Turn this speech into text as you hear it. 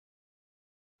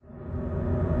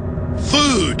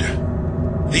Food,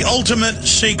 the ultimate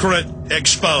secret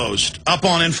exposed, up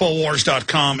on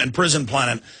Infowars.com and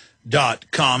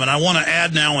PrisonPlanet.com. And I want to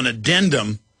add now an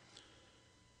addendum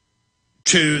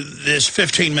to this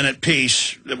 15-minute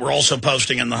piece that we're also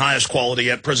posting in the highest quality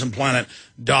at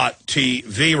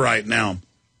PrisonPlanet.tv right now.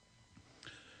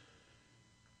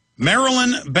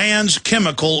 Maryland bans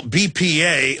chemical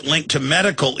BPA linked to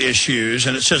medical issues,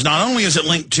 and it says not only is it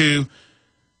linked to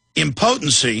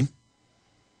impotency,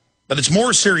 but its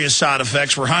more serious side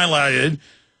effects were highlighted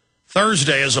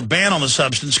Thursday as a ban on the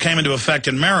substance came into effect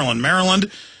in Maryland.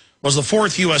 Maryland was the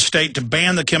fourth U.S. state to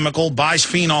ban the chemical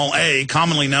bisphenol A,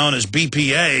 commonly known as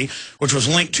BPA, which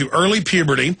was linked to early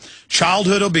puberty,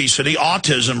 childhood obesity,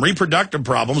 autism, reproductive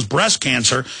problems, breast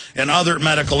cancer, and other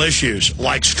medical issues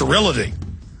like sterility.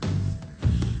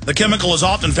 The chemical is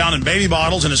often found in baby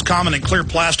bottles and is common in clear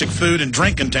plastic food and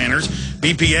drink containers.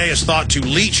 BPA is thought to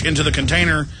leach into the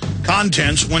container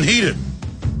contents when heated.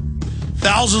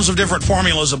 Thousands of different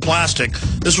formulas of plastic.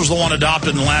 This was the one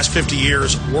adopted in the last 50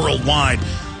 years worldwide.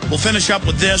 We'll finish up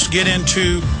with this, get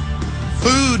into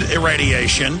food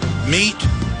irradiation, meat,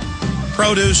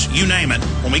 produce, you name it.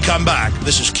 When we come back,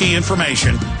 this is key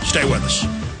information. Stay with us.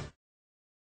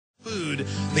 Food,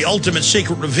 the ultimate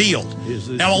secret revealed.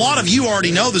 Now, a lot of you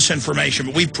already know this information,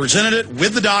 but we've presented it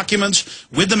with the documents,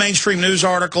 with the mainstream news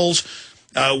articles,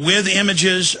 with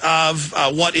images of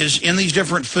what is in these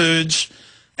different foods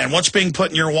and what's being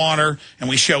put in your water, and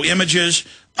we show images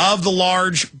of the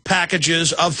large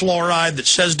packages of fluoride that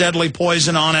says deadly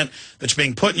poison on it that's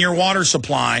being put in your water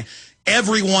supply.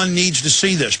 Everyone needs to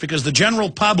see this because the general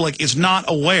public is not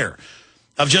aware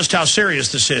of just how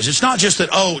serious this is. It's not just that,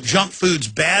 oh, junk food's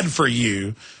bad for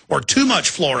you or too much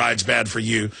fluoride's bad for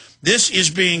you. This is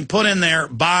being put in there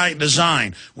by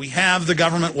design. We have the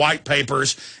government white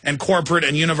papers and corporate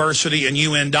and university and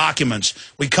UN documents.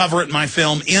 We cover it in my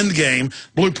film Endgame,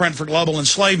 Blueprint for Global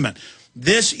Enslavement.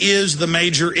 This is the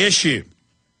major issue.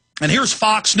 And here's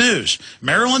Fox News.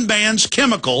 Maryland bans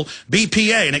chemical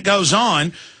BPA. And it goes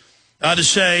on to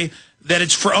say that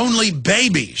it's for only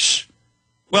babies.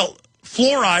 Well,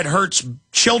 fluoride hurts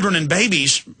children and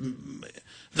babies,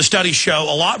 the studies show,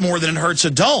 a lot more than it hurts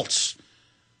adults.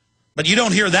 But you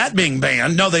don't hear that being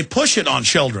banned. No, they push it on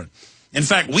children. In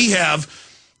fact, we have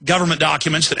government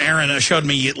documents that Aaron showed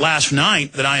me last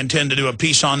night that I intend to do a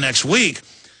piece on next week,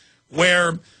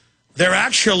 where they're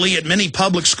actually, at many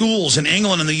public schools in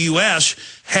England and the U.S.,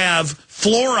 have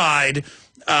fluoride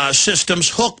systems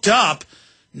hooked up,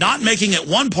 not making it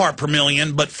 1 part per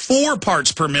million, but 4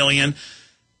 parts per million.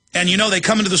 And, you know, they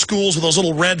come into the schools with those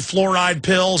little red fluoride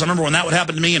pills. I remember when that would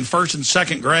happen to me in 1st and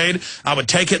 2nd grade. I would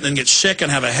take it and then get sick and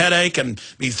have a headache and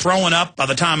be throwing up by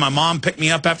the time my mom picked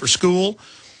me up after school.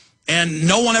 And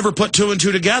no one ever put 2 and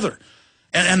 2 together.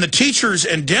 And the teachers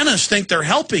and dentists think they're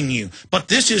helping you. But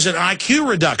this is an IQ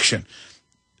reduction.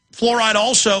 Fluoride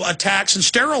also attacks and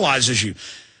sterilizes you.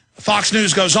 Fox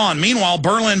News goes on. Meanwhile,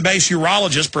 Berlin-based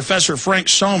urologist Professor Frank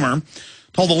Sommer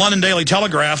told the London Daily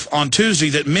Telegraph on Tuesday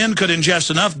that men could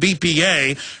ingest enough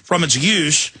BPA from its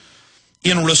use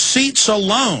in receipts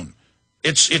alone.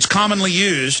 It's commonly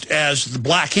used as the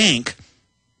black ink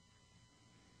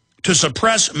to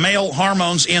suppress male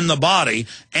hormones in the body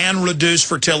and reduce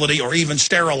fertility or even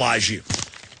sterilize you.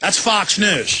 That's Fox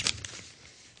News.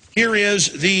 Here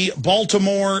is the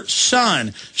Baltimore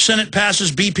Sun. Senate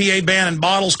passes BPA ban in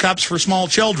bottles, cups for small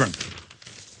children.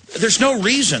 There's no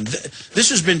reason. This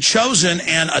has been chosen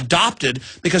and adopted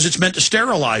because it's meant to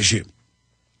sterilize you.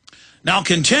 Now,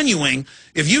 continuing,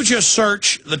 if you just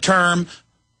search the term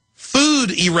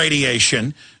food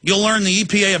irradiation, you'll learn the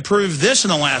EPA approved this in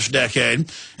the last decade,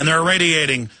 and they're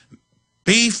irradiating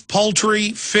beef,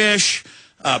 poultry, fish,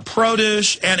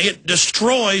 produce, and it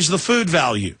destroys the food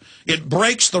value. It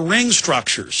breaks the ring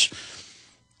structures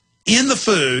in the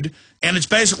food, and it's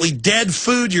basically dead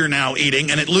food you're now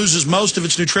eating, and it loses most of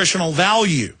its nutritional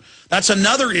value. That's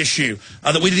another issue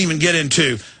that we didn't even get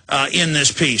into in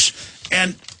this piece.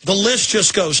 And the list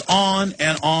just goes on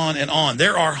and on and on.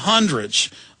 There are hundreds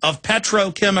of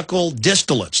petrochemical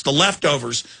distillates, the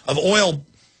leftovers of oil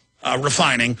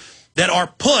refining, that are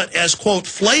put as, quote,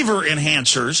 flavor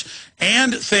enhancers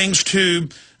and things to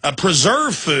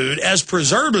preserve food as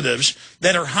preservatives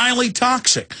that are highly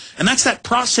toxic. And that's that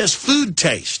processed food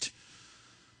taste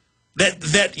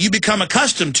that you become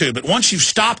accustomed to. But once you've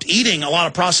stopped eating a lot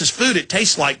of processed food, it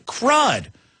tastes like crud. I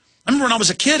remember when I was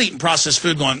a kid eating processed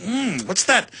food going, what's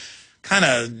that kind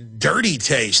of dirty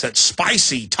taste, that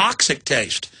spicy, toxic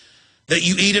taste that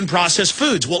you eat in processed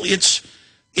foods? Well, it's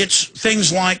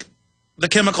things like the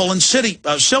chemical in silly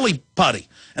putty.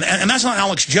 And that's not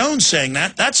Alex Jones saying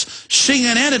that. That's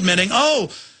CNN admitting, oh,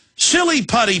 silly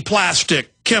putty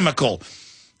plastic chemical,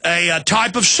 a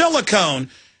type of silicone,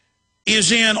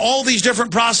 is in all these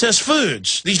different processed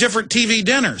foods, these different TV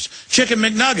dinners, chicken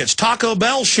McNuggets, Taco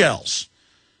Bell shells.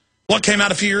 What came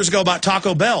out a few years ago about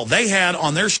Taco Bell? They had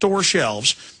on their store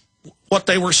shelves what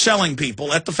they were selling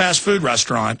people at the fast food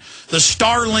restaurant, the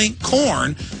Starlink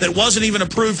corn that wasn't even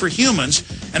approved for humans,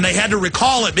 and they had to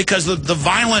recall it because the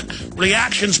violent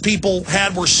reactions people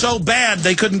had were so bad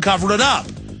they couldn't cover it up.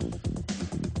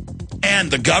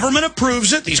 And the government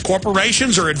approves it. These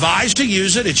corporations are advised to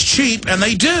use it. It's cheap, and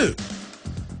they do.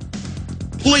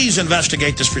 Please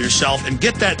investigate this for yourself and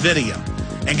get that video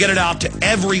and get it out to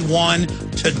everyone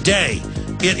today.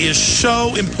 It is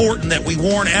so important that we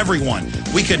warn everyone.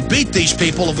 We can beat these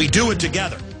people if we do it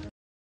together.